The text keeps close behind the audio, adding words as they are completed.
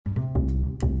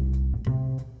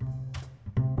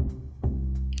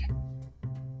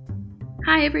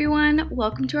Hi everyone,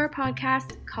 welcome to our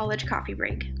podcast, College Coffee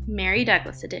Break, Mary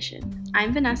Douglas edition.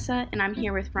 I'm Vanessa and I'm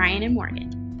here with Ryan and Morgan.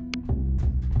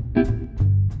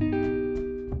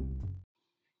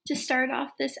 To start off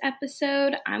this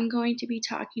episode, I'm going to be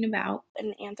talking about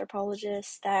an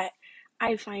anthropologist that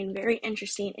I find very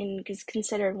interesting and is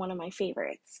considered one of my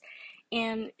favorites.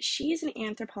 And she's an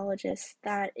anthropologist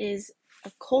that is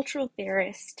a cultural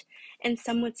theorist, and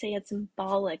some would say a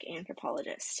symbolic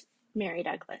anthropologist, Mary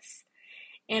Douglas,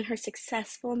 and her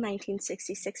successful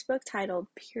 1966 book titled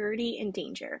Purity and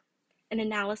Danger, an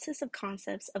analysis of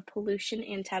concepts of pollution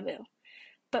and taboo.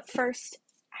 But first,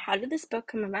 how did this book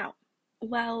come about?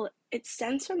 Well, it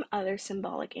stems from other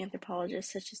symbolic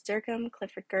anthropologists such as Durkheim,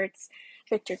 Clifford Geertz,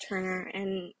 Victor Turner,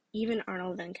 and even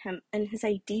Arnold van Kemp, and his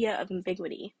idea of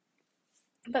ambiguity.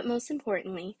 But most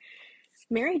importantly,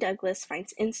 Mary Douglas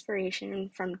finds inspiration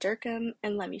from Durkheim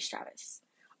and Levi-Strauss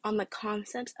on the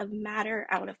concepts of matter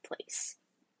out of place.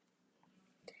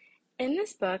 In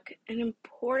this book, an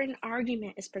important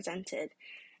argument is presented,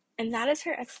 and that is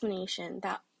her explanation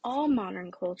that all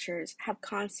modern cultures have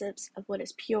concepts of what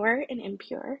is pure and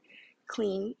impure,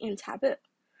 clean and taboo.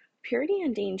 Purity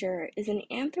and danger is an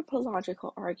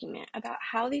anthropological argument about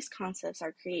how these concepts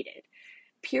are created.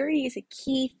 Purity is a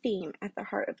key theme at the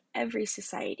heart of every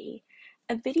society.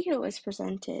 A video is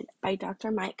presented by Dr.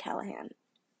 Mike Callahan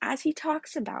as he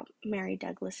talks about Mary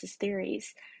Douglas's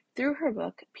theories through her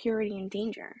book, Purity and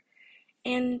Danger.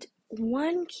 And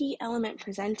one key element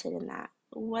presented in that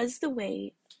was the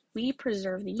way we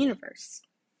preserve the universe,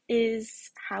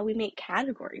 is how we make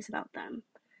categories about them.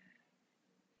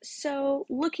 So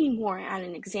looking more at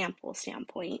an example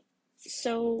standpoint,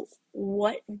 so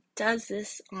what does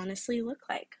this honestly look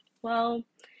like? Well,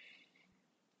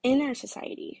 in our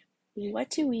society,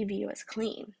 what do we view as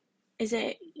clean? Is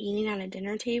it eating at a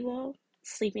dinner table,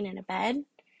 sleeping in a bed,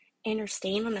 and or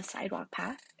staying on a sidewalk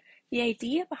path? The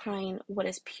idea behind what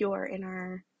is pure in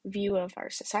our view of our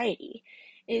society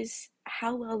is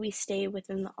how well we stay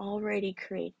within the already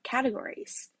created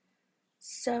categories.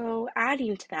 So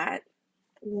adding to that,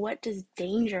 what does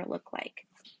danger look like?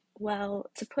 Well,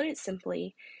 to put it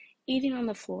simply, eating on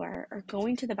the floor or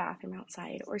going to the bathroom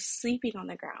outside or sleeping on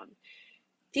the ground.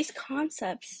 These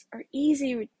concepts are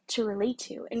easy to relate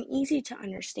to and easy to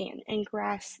understand and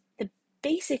grasp the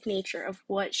basic nature of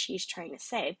what she's trying to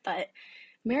say, but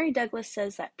Mary Douglas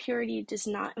says that purity does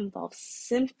not involve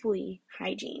simply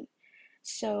hygiene.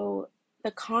 So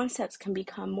the concepts can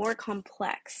become more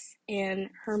complex, and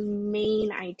her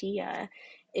main idea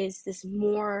is this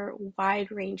more wide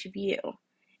range view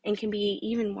and can be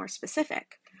even more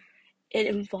specific. It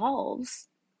involves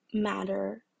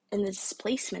matter and the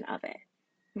displacement of it,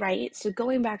 right? So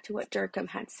going back to what Durkheim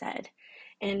had said,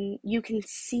 and you can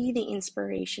see the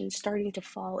inspiration starting to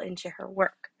fall into her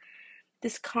work.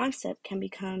 This concept can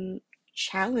become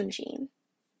challenging,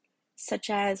 such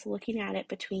as looking at it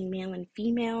between male and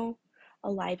female,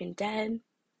 alive and dead,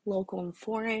 local and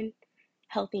foreign,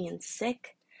 healthy and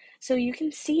sick. So you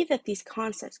can see that these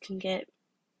concepts can get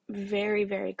very,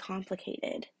 very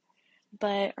complicated,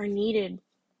 but are needed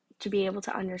to be able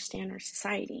to understand our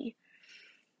society.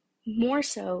 More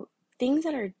so, things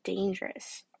that are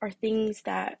dangerous are things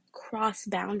that cross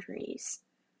boundaries.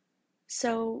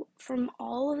 So from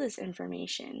all of this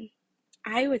information,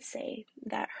 I would say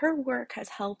that her work has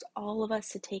helped all of us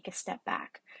to take a step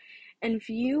back and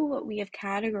view what we have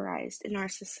categorized in our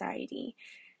society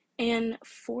and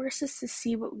force us to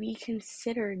see what we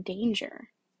consider danger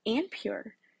and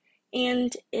pure.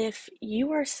 And if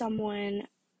you are someone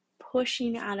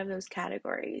pushing out of those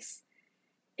categories,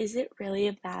 is it really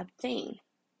a bad thing?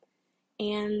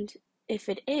 And if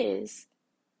it is,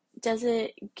 does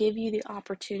it give you the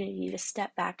opportunity to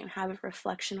step back and have a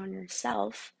reflection on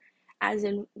yourself, as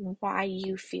in why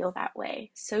you feel that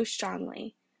way so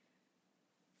strongly?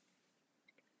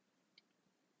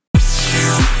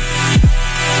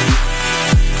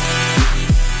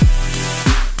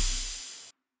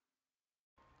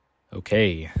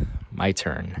 Okay, my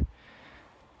turn.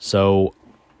 So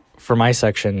for my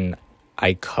section,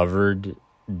 I covered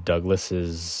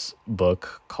Douglas's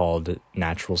book called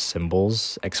Natural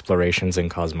Symbols, Explorations in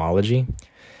Cosmology.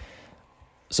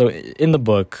 So in the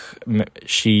book,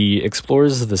 she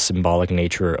explores the symbolic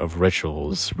nature of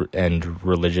rituals and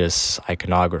religious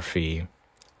iconography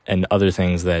and other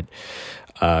things that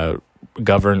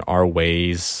govern our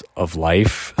ways of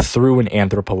life through an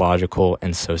anthropological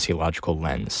and sociological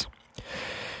lens.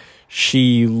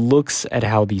 She looks at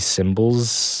how these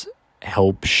symbols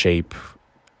help shape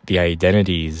the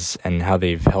identities and how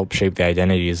they've helped shape the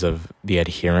identities of the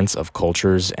adherents of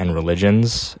cultures and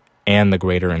religions and the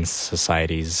greater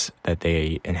societies that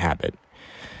they inhabit.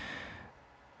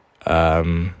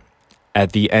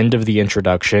 At the end of the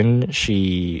introduction,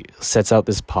 she sets out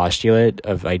this postulate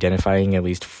of identifying at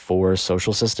least 4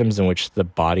 social systems in which the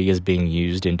body is being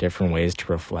used in different ways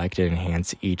to reflect and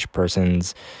enhance each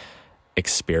person's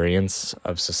experience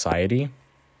of society.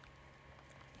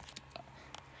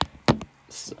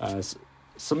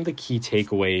 Some of the key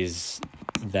takeaways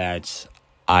that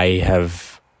I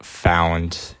have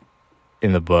found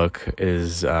in the book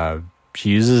is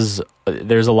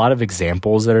there's a lot of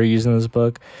examples that are used in this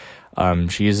book.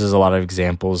 She uses a lot of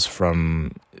examples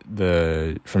from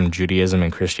Judaism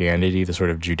and Christianity, the sort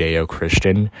of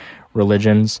Judeo-Christian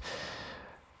religions.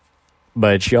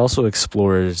 But she also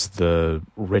explores the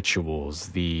rituals,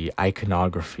 the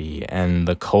iconography, and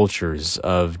the cultures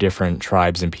of different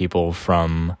tribes and peoples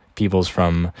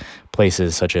from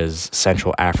places such as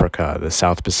Central Africa, the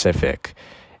South Pacific,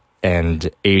 and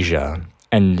Asia,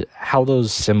 and how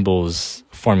those symbols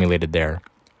formulated there.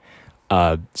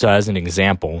 So as an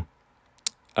example,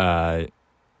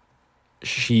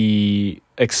 she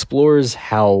explores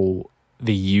how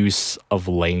the use of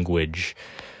language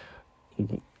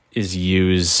is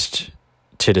used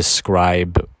to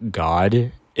describe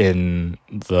God in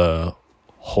the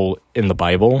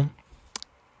Bible,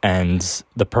 and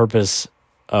the purpose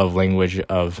of language,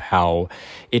 of how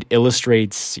it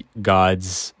illustrates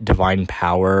God's divine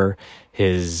power,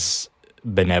 his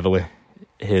benevolency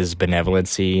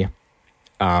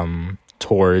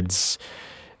towards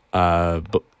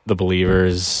the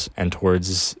believers and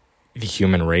towards the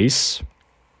human race.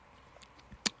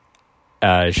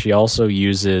 She also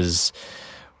uses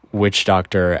witch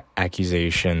doctor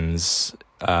accusations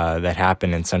that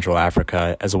happen in Central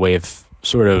Africa as a way of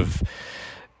sort of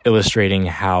illustrating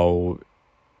how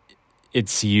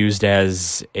it's used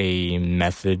as a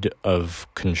method of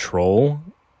control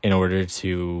in order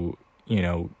to,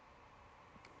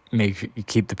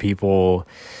 keep the people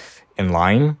in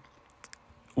line.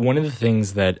 One of the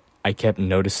things that I kept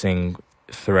noticing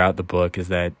throughout the book is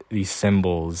that these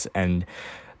symbols and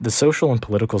the social and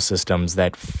political systems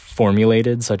that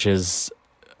formulated, such as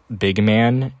Big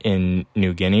Man in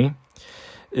New Guinea,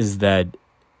 is that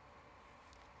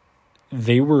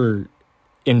they were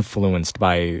influenced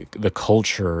by the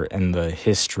culture and the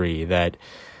history that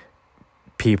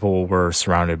people were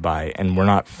surrounded by, and were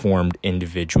not formed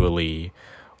individually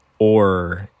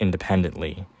or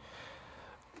independently.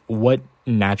 What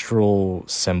natural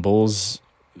symbols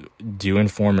do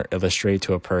inform or illustrate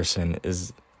to a person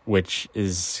is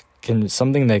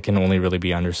something that can only really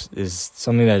be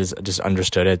something that is just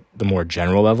understood at the more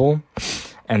general level,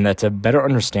 and that to better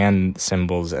understand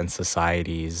symbols and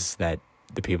societies that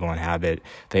the people inhabit,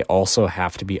 they also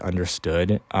have to be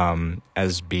understood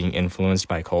as being influenced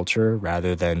by culture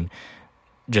rather than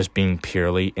just being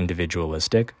purely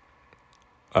individualistic.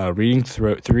 Reading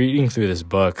through this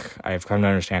book, I've come to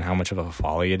understand how much of a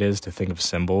folly it is to think of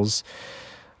symbols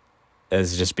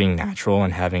as just being natural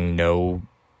and having no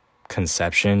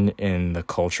conception in the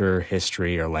culture,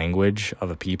 history, or language of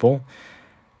a people.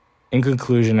 In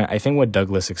conclusion, I think what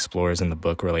Douglas explores in the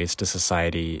book relates to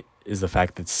society is the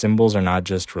fact that symbols are not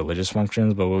just religious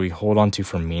functions, but what we hold on to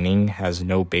for meaning has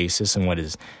no basis in what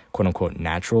is quote-unquote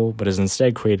natural, but is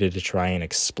instead created to try and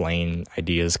explain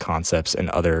ideas, concepts, and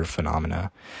other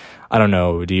phenomena. I don't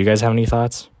know, do you guys have any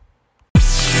thoughts?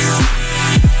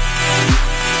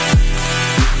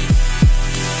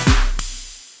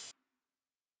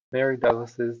 Mary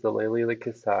Douglas's The Lily of the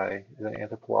Kasai is an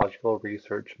anthropological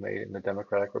research made in the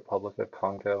Democratic Republic of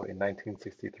Congo in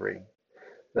 1963.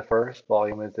 The first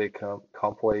volume is a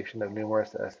compilation of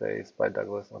numerous essays by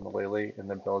Douglas on the Lily in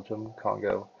the Belgium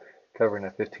Congo, covering a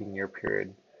 15-year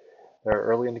period. There are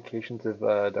early indications of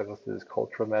Douglas's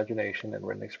cultural imagination and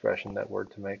written expression that were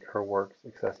to make her works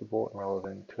accessible and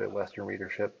relevant to a Western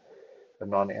readership of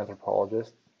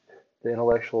non-anthropologists. The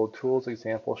intellectual tools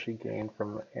example she gained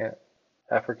from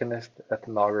Africanist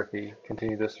ethnography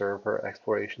continue to serve her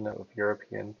exploration of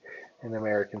European and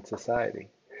American society.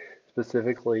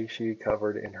 Specifically, she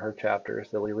covered in her chapters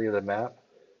the Lily of the Map,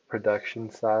 production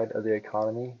side of the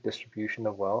economy, distribution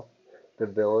of wealth, the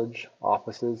village,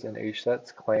 offices and age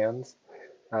sets, clans,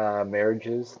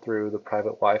 marriages through the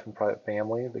private wife and private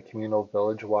family, the communal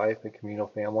village wife and communal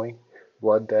family,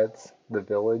 blood debts, the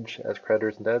village as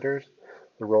creditors and debtors,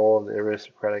 the role of the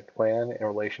aristocratic clan in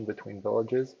relation between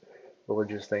villages,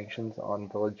 religious sanctions on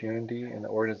village unity and the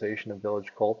organization of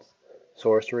village cults,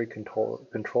 sorcery,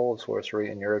 control of sorcery,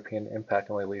 and European impact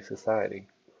on Lily society.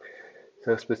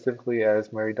 So specifically,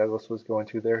 as Mary Douglas was going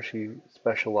through there, she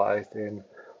specialized in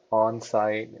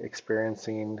on-site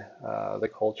experiencing the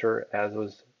culture as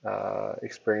was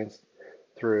experienced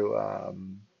through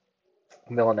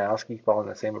Milanowski, following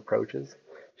the same approaches.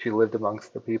 She lived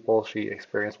amongst the people, she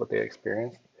experienced what they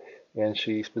experienced, and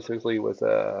she specifically was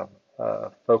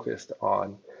focused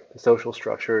on the social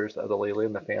structures of the Lele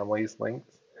and the family's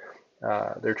links,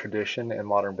 their tradition and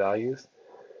modern values.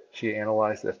 She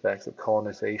analyzed the effects of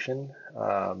colonization,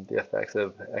 the effects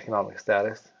of economic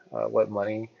status, what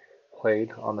money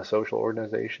played on the social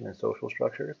organization and social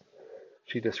structures.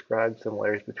 She described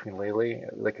similarities between Lele,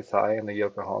 the Kasai, and the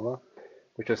Yokohama,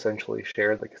 which essentially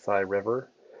shared the Kasai River,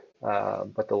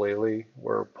 but the Lele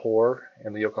were poor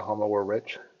and the Yokohama were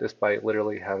rich, despite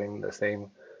literally having the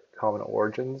same common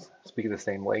origins, speaking the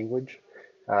same language,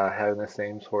 having the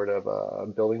same sort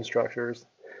of building structures,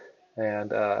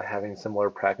 and having similar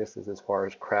practices as far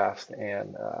as crafts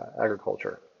and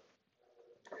agriculture.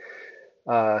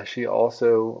 She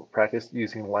also practiced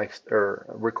using life or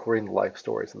recording the life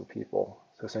stories of the people,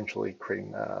 so essentially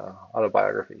creating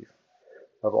autobiographies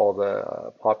of all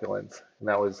the populace, and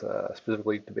that was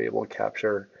specifically to be able to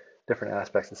capture different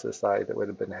aspects of society that would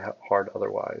have been hard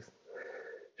otherwise.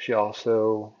 She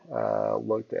also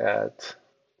looked at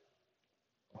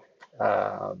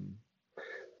um,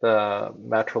 the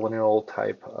matrilineal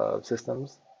type of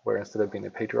systems, where instead of being a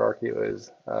patriarchy, it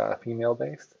was female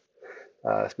based,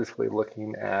 specifically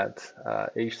looking at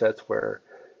age sets where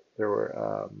there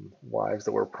were wives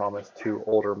that were promised to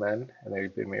older men and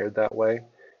they'd be married that way,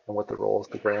 and what the roles,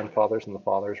 the grandfathers and the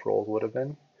fathers' roles would have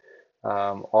been.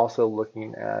 Also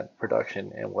looking at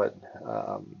production and what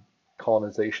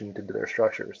colonization did to their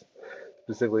structures,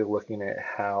 specifically looking at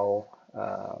how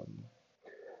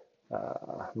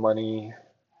money,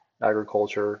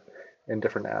 agriculture, and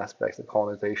different aspects of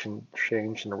colonization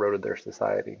changed and eroded their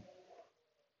society.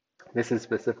 This has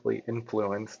specifically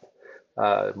influenced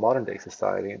modern day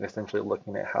society and essentially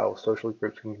looking at how social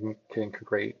groups can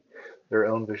create their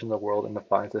own vision of the world and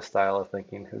defines the style of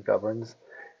thinking who governs,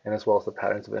 and as well as the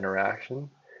patterns of interaction.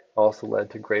 Also led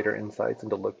to greater insights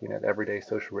into looking at everyday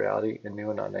social reality in new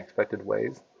and unexpected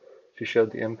ways. She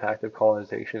showed the impact of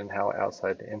colonization and how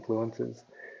outside influences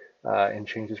and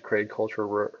changes create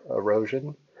cultural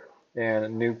erosion,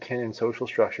 and new kin and social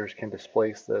structures can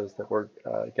displace those that were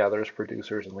gatherers,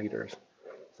 producers, and leaders.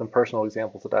 Some personal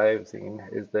examples that I have seen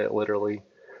is that literally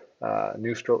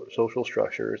new social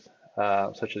structures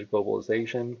such as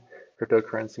globalization,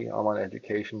 cryptocurrency, online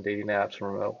education, dating apps,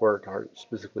 and remote work are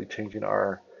specifically changing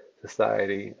our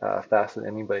society faster than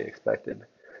anybody expected.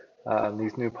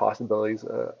 These new possibilities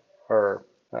are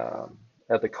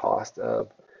at the cost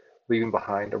of leaving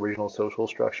behind original social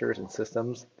structures and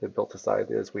systems that built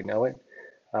society as we know it,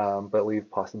 but leave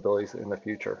possibilities in the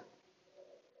future.